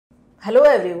Hello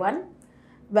everyone,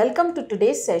 welcome to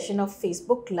today's session of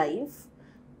Facebook Live.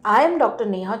 I am Dr.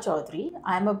 Neha Choudhary.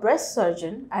 I am a breast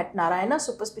surgeon at Narayana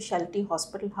Superspeciality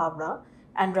Hospital, Howrah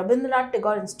and Rabindranath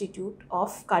Tagore Institute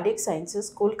of Cardiac Sciences,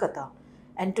 Kolkata.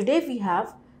 And today we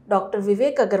have Dr.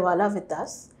 Vivek Agarwala with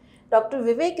us. Dr.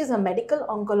 Vivek is a medical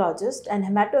oncologist and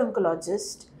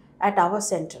hemato-oncologist at our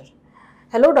center.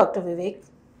 Hello Dr. Vivek.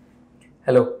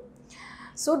 Hello.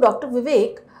 So Dr.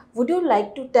 Vivek, would you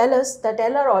like to tell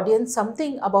our audience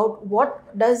something about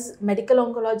what does medical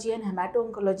oncology and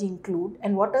hemato-oncology include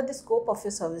and what are the scope of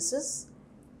your services?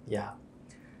 Yeah.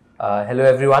 Hello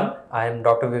everyone. I am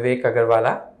Dr. Vivek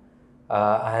Agarwala.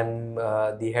 I am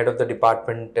the head of the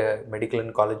department Medical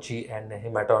Oncology and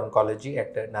Haemato Oncology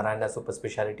at Narayana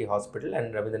Superspeciality Hospital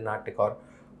and Rabindranath Tagore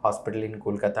Hospital in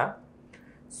Kolkata.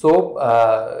 So,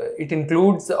 it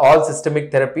includes all systemic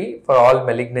therapy for all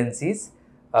malignancies,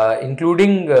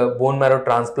 including bone marrow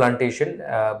transplantation,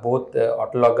 both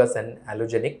autologous and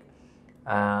allogenic,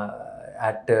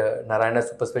 at Narayana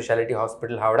Superspeciality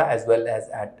Hospital, Howrah, as well as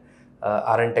at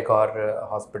R.N. Tagore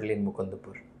Hospital in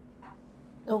Mukundapur.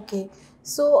 Okay.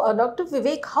 So, Dr.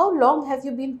 Vivek, how long have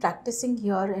you been practicing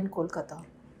here in Kolkata?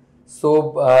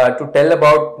 So, to tell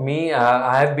about me,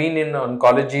 I have been in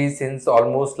oncology since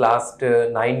almost last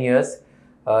 9 years.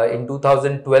 In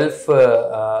 2012,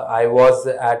 I was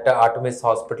at Artemis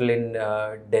Hospital in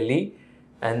Delhi,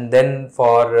 and then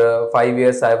for 5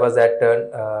 years I was at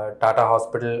Tata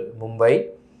Hospital, Mumbai,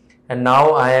 and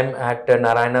now I am at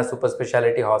Narayana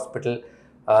Superspeciality Hospital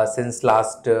since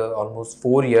last almost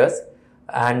 4 years.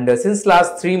 And since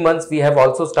last 3 months, we have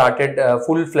also started a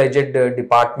full-fledged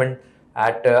department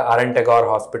at R.N. Tagore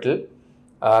Hospital.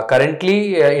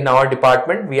 Currently, in our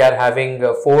department, we are having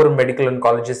 4 medical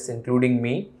oncologists, including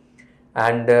me.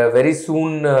 And very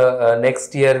soon,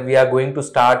 next year, we are going to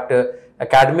start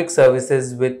academic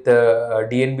services with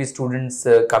DNB students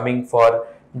coming for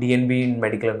DNB in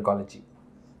medical oncology.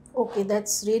 Okay,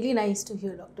 that's really nice to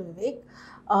hear, Dr. Vivek.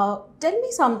 Tell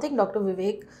me something, Dr.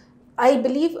 Vivek. I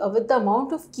believe with the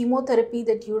amount of chemotherapy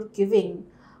that you're giving,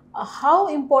 how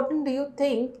important do you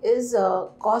think is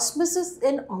cosmesis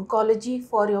in oncology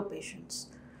for your patients?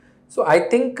 So I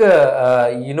think,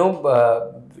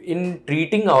 in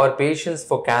treating our patients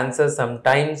for cancer,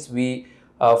 sometimes we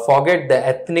forget the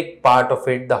ethnic part of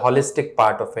it, the holistic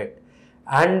part of it.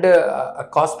 And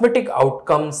cosmetic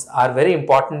outcomes are very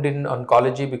important in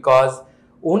oncology because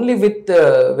only with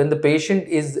when the patient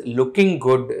is looking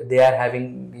good, they are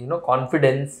having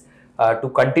confidence to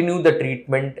continue the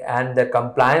treatment, and the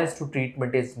compliance to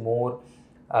treatment is more.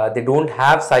 They don't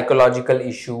have psychological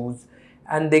issues,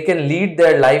 and they can lead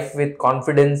their life with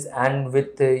confidence and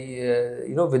with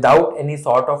without any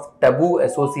sort of taboo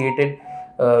associated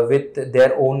with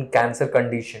their own cancer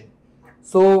condition.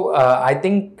 So I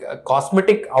think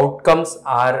cosmetic outcomes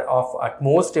are of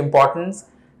utmost importance,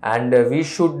 and we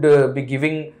should be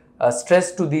giving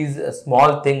stress to these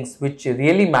small things which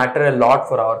really matter a lot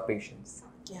for our patients.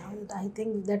 Yeah, I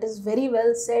think that is very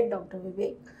well said, Dr.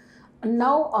 Vivek.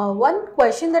 Now, one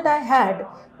question that I had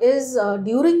is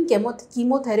during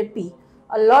chemotherapy,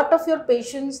 a lot of your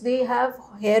patients, they have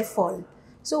hair fall.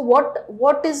 So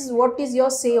what is your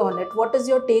say on it? What is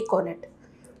your take on it?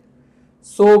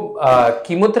 So,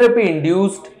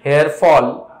 chemotherapy-induced hair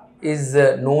fall is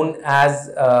known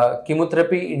as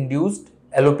chemotherapy-induced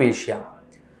alopecia.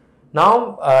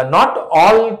 Now, not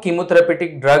all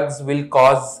chemotherapeutic drugs will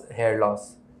cause hair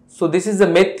loss. So, this is a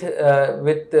myth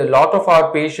with a lot of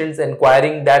our patients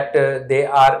inquiring that they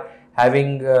are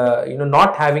having,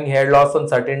 not having hair loss on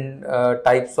certain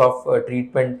types of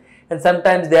treatment, and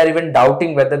sometimes they are even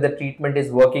doubting whether the treatment is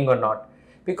working or not,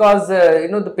 because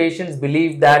the patients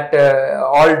believe that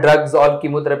all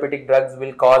chemotherapeutic drugs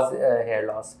will cause hair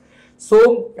loss.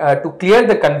 So to clear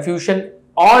the confusion,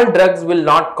 all drugs will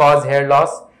not cause hair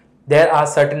loss. There are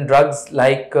certain drugs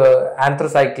like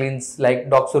anthracyclines, like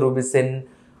doxorubicin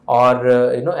or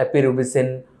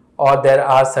epirubicin, or there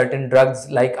are certain drugs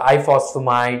like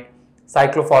ifosfamide,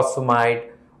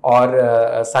 cyclophosphamide, or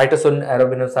cytosine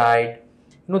arabinoside.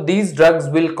 These drugs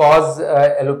will cause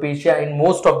alopecia in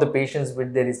most of the patients which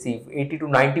they receive. 80 to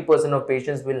 90% of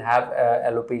patients will have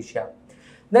alopecia.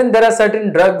 Then there are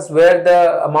certain drugs where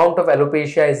the amount of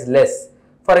alopecia is less.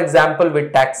 For example,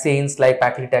 with taxanes like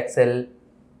paclitaxel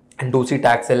and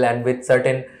docetaxel, and with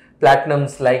certain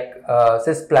platinums like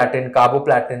cisplatin,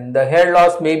 carboplatin, the hair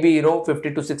loss may be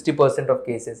 50 to 60% of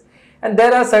cases. And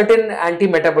there are certain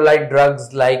anti-metabolite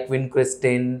drugs like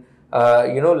vincristine,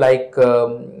 like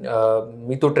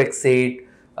methotrexate,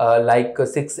 like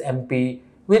 6-MP,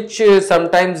 which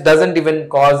sometimes doesn't even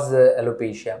cause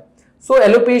alopecia. So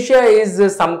alopecia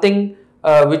is something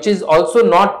which is also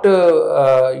not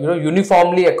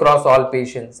uniformly across all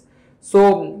patients.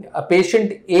 So a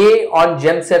patient A on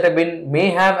gemcitabine may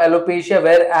have alopecia,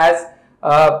 whereas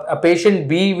a patient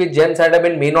B with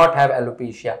gemcitabine may not have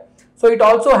alopecia. So it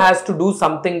also has to do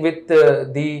something with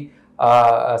the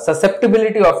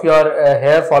susceptibility of your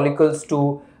hair follicles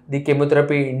to the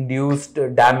chemotherapy induced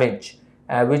damage,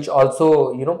 which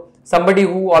also, somebody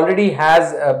who already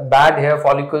has bad hair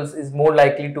follicles is more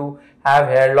likely to have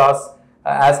hair loss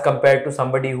as compared to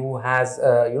somebody who has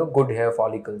good hair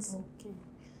follicles. Okay.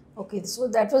 Okay, so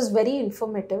that was very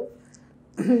informative.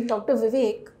 Dr.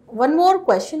 Vivek, one more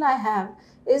question I have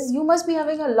is, you must be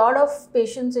having a lot of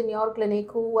patients in your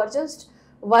clinic who are just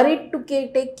worried to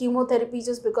take chemotherapy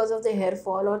just because of the hair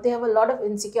fall, or they have a lot of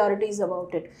insecurities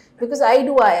about it. Because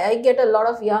I get a lot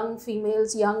of young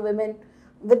females, young women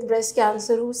with breast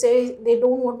cancer who say they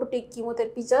don't want to take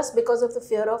chemotherapy just because of the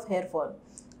fear of hair fall.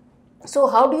 So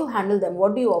how do you handle them?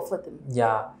 What do you offer them?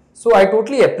 Yeah, so I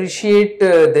totally appreciate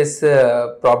this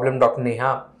problem, Dr.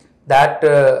 Neha, that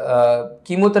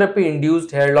chemotherapy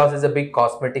induced hair loss is a big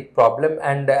cosmetic problem,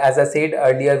 and as I said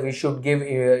earlier, we should give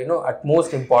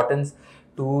utmost importance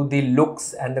to the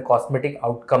looks and the cosmetic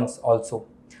outcomes also.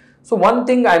 So one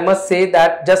thing I must say,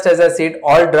 that just as I said,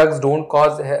 all drugs don't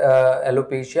cause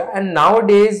alopecia, and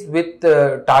nowadays with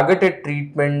targeted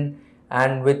treatment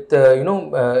and with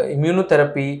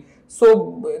immunotherapy,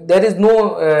 so there is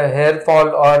no hair fall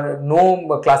or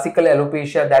no classical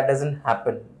alopecia that doesn't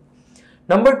happen.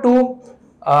 Number two,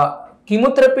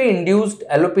 chemotherapy induced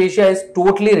alopecia is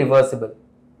totally reversible.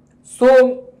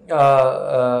 So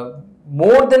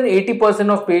more than 80%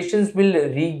 of patients will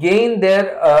regain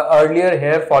their earlier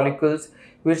hair follicles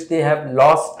which they have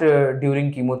lost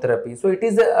during chemotherapy. So it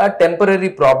is a temporary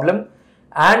problem,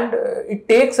 and it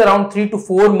takes around 3 to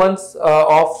 4 months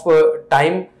of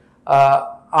time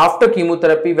after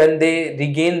chemotherapy when they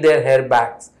regain their hair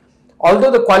back.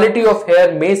 Although the quality of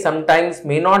hair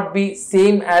may not be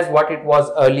same as what it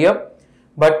was earlier,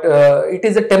 but it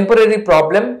is a temporary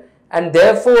problem, and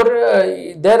therefore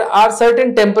there are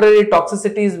certain temporary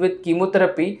toxicities with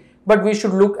chemotherapy, but we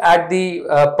should look at the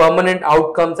permanent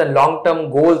outcomes and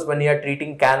long-term goals when you are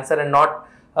treating cancer, and not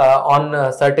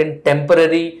on certain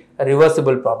temporary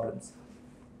reversible problems.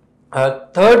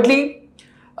 Thirdly,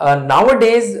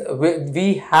 nowadays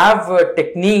we have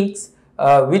techniques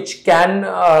which can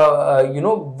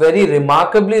very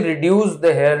remarkably reduce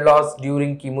the hair loss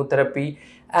during chemotherapy,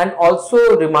 and also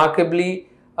remarkably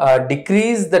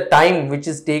decrease the time which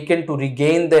is taken to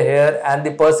regain the hair and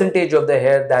the percentage of the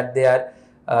hair that they are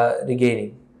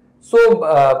regaining.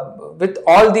 So with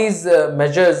all these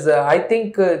measures, I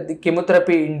think the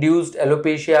chemotherapy induced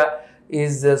alopecia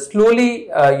is slowly,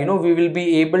 we will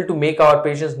be able to make our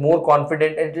patients more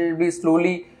confident, and it will be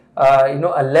slowly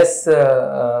a less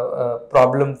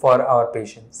problem for our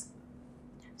patients.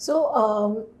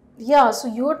 So so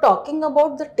you are talking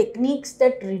about the techniques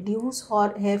that reduce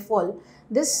hair fall.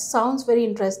 This sounds very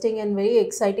interesting and very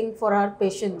exciting for our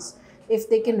patients. If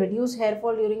they can reduce hair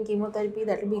fall during chemotherapy,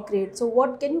 that will be great. So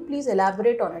what, can you please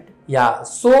elaborate on it? Yeah,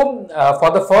 so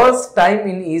for the first time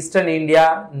in Eastern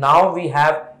India, now we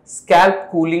have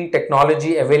scalp cooling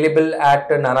technology available at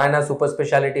Narayana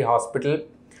Superspeciality Hospital.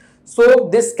 So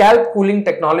this scalp cooling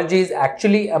technology is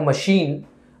actually a machine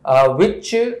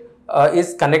which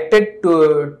is connected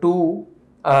to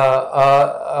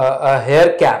a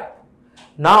hair cap.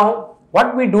 Now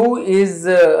what we do is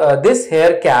this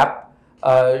hair cap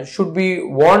should be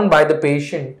worn by the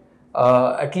patient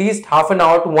at least half an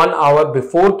hour to 1 hour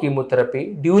before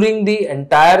chemotherapy, during the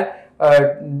entire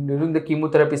during the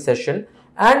chemotherapy session,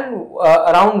 and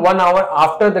around 1 hour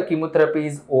after the chemotherapy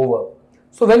is over.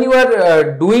 So when you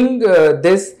are doing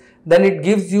this, then it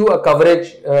gives you a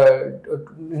coverage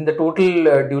in the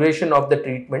total duration of the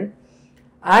treatment,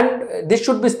 and this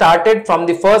should be started from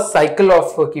the first cycle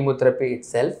of chemotherapy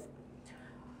itself.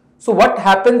 So what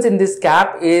happens in this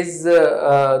cap is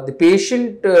the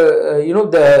patient, the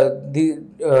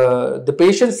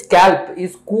patient's scalp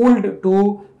is cooled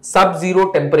to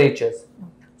sub-zero temperatures.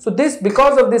 So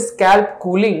because of this scalp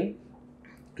cooling,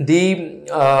 the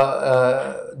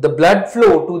blood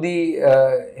flow to the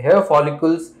hair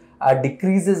follicles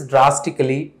decreases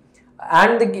drastically,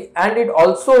 and it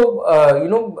also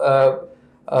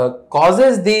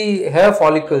causes the hair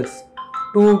follicles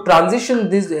to transition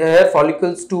these hair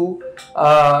follicles to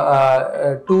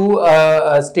a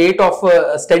state of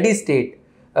a steady state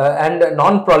and a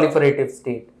non-proliferative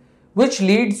state, which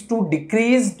leads to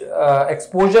decreased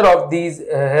exposure of these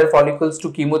hair follicles to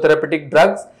chemotherapeutic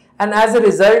drugs, and as a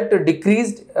result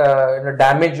decreased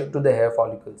damage to the hair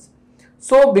follicles.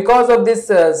 So because of this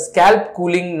scalp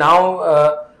cooling, now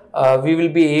we will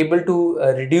be able to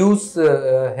reduce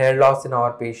hair loss in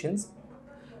our patients.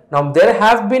 Now, there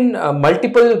have been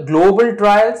multiple global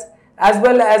trials as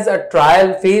well as a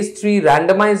trial, phase 3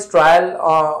 randomized trial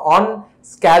on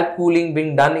scalp cooling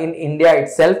being done in India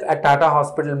itself at Tata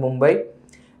Hospital, Mumbai.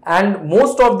 And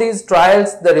most of these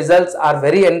trials, the results are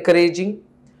very encouraging.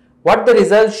 What the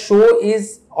results show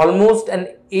is almost an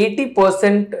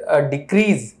 80%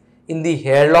 decrease in the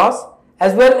hair loss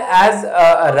as well as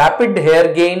a rapid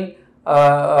hair gain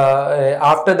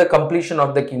after the completion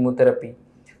of the chemotherapy.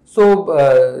 So,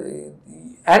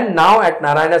 and now at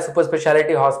Narayana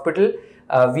Superspeciality Hospital,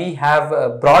 we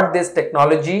have brought this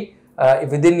technology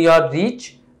within your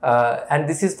reach, and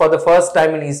this is for the first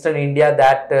time in Eastern India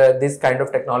that this kind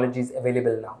of technology is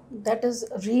available now. That is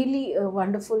really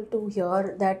wonderful to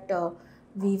hear that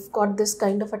we've got this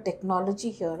kind of a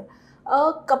technology here.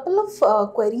 A couple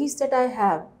of queries that I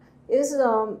have is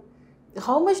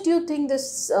how much do you think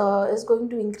this is going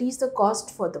to increase the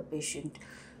cost for the patient?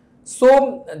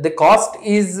 So, the cost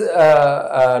is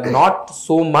not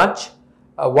so much.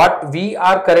 What we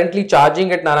are currently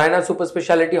charging at Narayana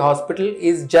Superspeciality Hospital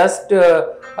is just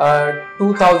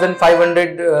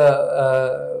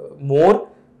 2,500 more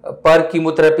per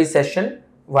chemotherapy session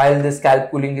while the scalp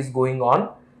cooling is going on,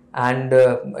 and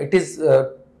it is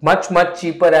much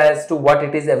cheaper as to what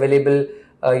it is available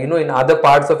in other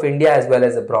parts of India as well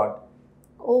as abroad.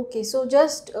 Okay, so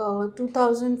just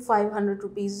 2,500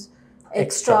 rupees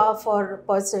extra for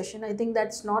per session. I think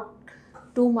that's not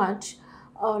too much.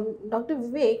 Dr.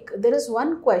 Vivek, there is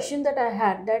one question that I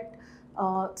had, that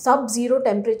sub-zero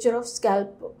temperature of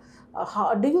scalp.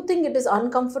 Do you think it is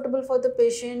uncomfortable for the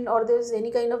patient, or there is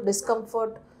any kind of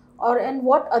discomfort, and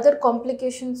what other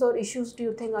complications or issues do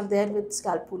you think are there with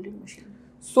scalp cooling machine?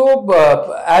 So,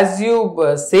 as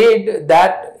you said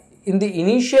that in the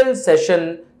initial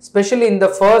session, especially in the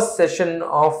first session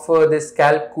of this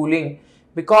scalp cooling,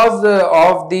 because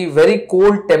of the very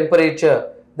cold temperature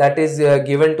that is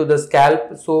given to the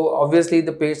scalp, so obviously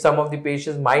some of the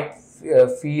patients might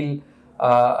feel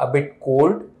a bit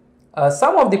cold.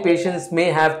 Some of the patients may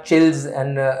have chills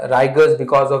and rigors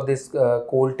because of this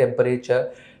cold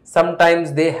temperature.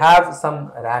 Sometimes they have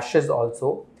some rashes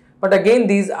also. But again,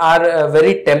 these are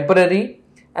very temporary,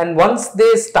 and once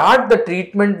they start the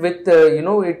treatment with,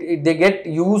 they get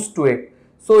used to it.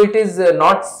 So it is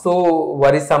not so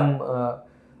worrisome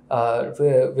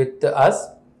with us.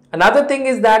 Another thing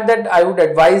is that I would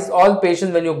advise all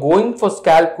patients, when you're going for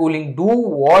scalp cooling, do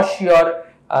wash your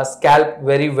scalp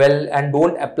very well and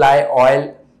don't apply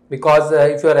oil, because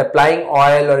if you are applying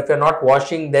oil or if you are not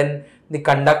washing, then the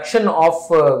conduction of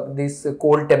this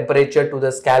cold temperature to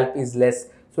the scalp is less,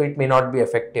 so it may not be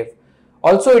effective.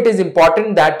 Also, it is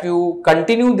important that you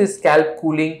continue this scalp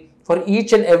cooling for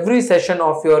each and every session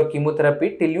of your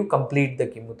chemotherapy till you complete the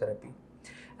chemotherapy.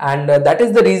 And that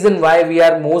is the reason why we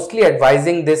are mostly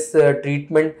advising this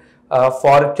treatment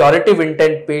for curative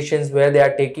intent patients where they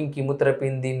are taking chemotherapy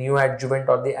in the neoadjuvant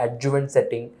or the adjuvant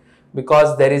setting,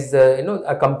 because there is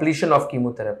a completion of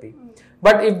chemotherapy.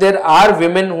 But if there are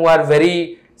women who are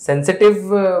very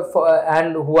sensitive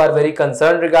and who are very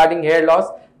concerned regarding hair loss,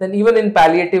 then even in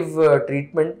palliative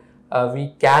treatment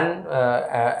we can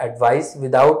advise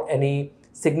without any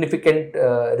significant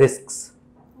risks.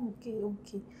 Okay.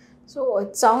 So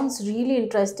it sounds really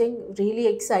interesting, really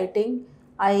exciting.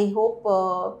 I hope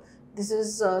this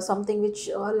is something which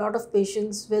a lot of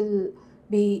patients will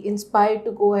be inspired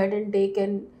to go ahead and take,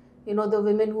 and the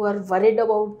women who are worried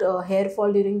about hair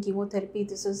fall during chemotherapy,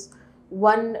 this is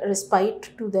one respite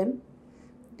to them.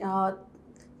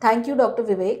 Thank you, Dr.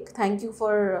 Vivek. Thank you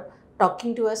for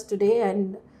talking to us today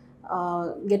and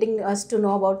getting us to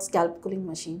know about scalp cooling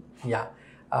machine. Yeah,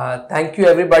 thank you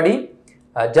everybody.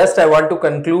 Just I want to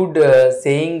conclude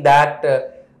saying that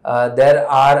there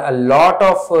are a lot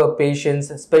of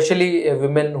patients, especially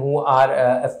women, who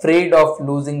are afraid of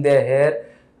losing their hair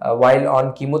while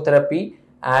on chemotherapy,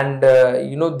 and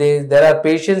there are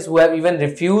patients who have even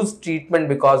refused treatment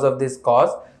because of this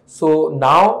cause. So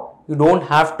now you don't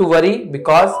have to worry,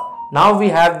 because now we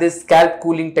have this scalp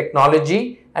cooling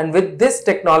technology, and with this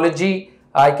technology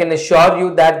I can assure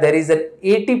you that there is an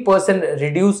 80%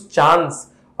 reduced chance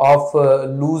of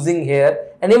losing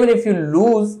hair, and even if you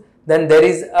lose, then there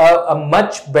is a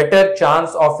much better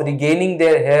chance of regaining the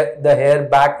hair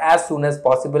back as soon as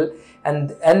possible,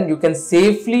 and you can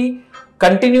safely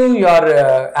continue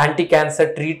your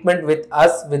anti-cancer treatment with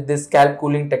us with this scalp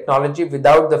cooling technology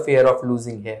without the fear of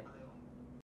losing hair.